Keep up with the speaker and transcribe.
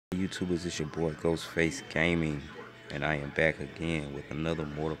YouTubers? It's your boy Ghostface Gaming, and I am back again with another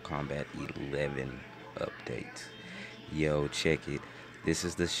Mortal Kombat 11 update. Yo, check it. This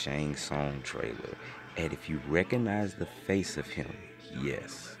is the Shang Tsung trailer, and if you recognize the face of him,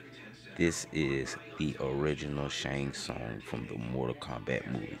 yes, this is the original Shang Tsung from the Mortal Kombat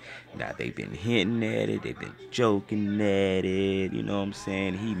movie. Now, they've been hinting at it, they've been joking at it, you know what I'm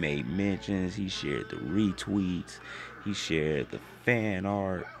saying? He made mentions, he shared the retweets, he shared the fan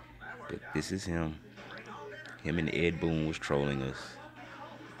art, but this is him. Him and Ed Boon was trolling us.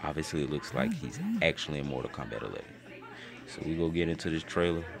 Obviously, it looks like he's actually in Mortal Kombat 11. So we go get into this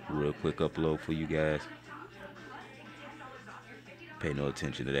trailer, real quick upload for you guys. Pay no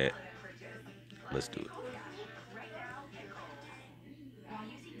attention to that. Let's do it. While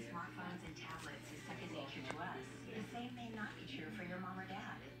using smartphones and tablets is second nature to us, the same may not be true for your mom or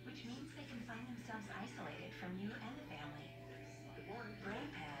dad, which means they can find themselves isolated from you and the family.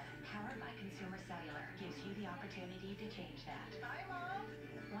 BrainPad, powered by Consumer Cellular, gives you the opportunity to change that. Hi, Mom!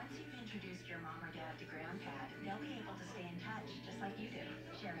 Once you've introduced your mom or dad to GrandPad, they'll be able to stay in touch just like you do,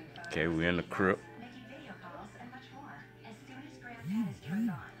 sharing photos, Okay, we're in the crypt. making video calls, and much more. As soon as GrandPad is turned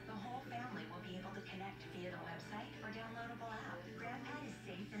on, the whole family will be able to connect via the website or downloadable app. GrandPad is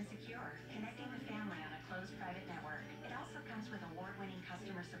safe and secure, connecting the family on a closed private network. It also comes with award-winning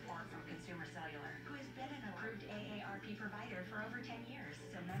customer support from Consumer Cellular, who has been an approved AARP provider for over 10 years,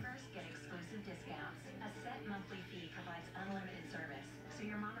 so members get exclusive discounts. A set monthly fee provides unlimited service, so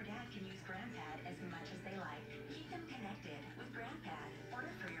your mom or dad can use GrandPad as much as they like. Keep them connected with GrandPad.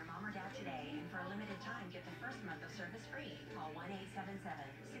 Order for your mom or dad today, and for a limited time, get the first month of service free. Call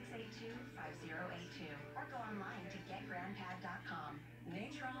 1-877-682-5082 or go online to getgrandpad.com.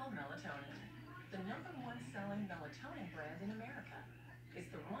 Natrol Melatonin, the #1 selling melatonin brand in America, is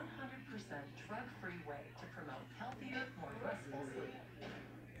the 100% drug-free way to promote healthier, more restful sleep.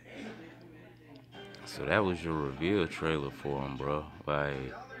 So that was your reveal trailer for him, bro.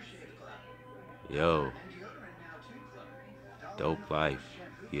 Like, yo, dope life.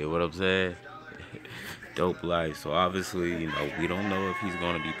 You get what I'm saying? Dope life. So obviously, we don't know if he's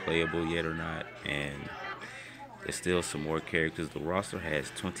gonna be playable yet or not, and there's still some more characters. The roster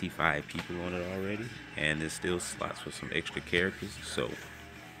has 25 people on it already, and there's still slots for some extra characters. So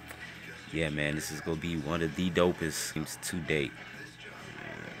yeah, man, this is gonna be one of the dopest games to date.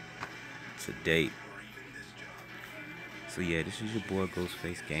 To date. So yeah, this is your boy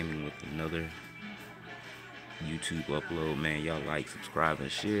Ghostface Gaming with another YouTube upload, man. Y'all like, subscribe,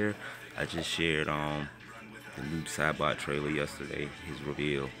 and share. I just shared the new Cybot trailer yesterday, his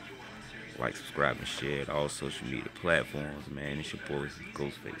reveal. Like, subscribe, and share it. All social media platforms, man. It's your boy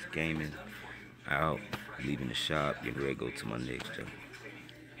Ghostface Gaming. Out, leaving the shop, getting ready to go to my next job.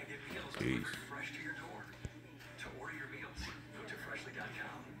 Peace.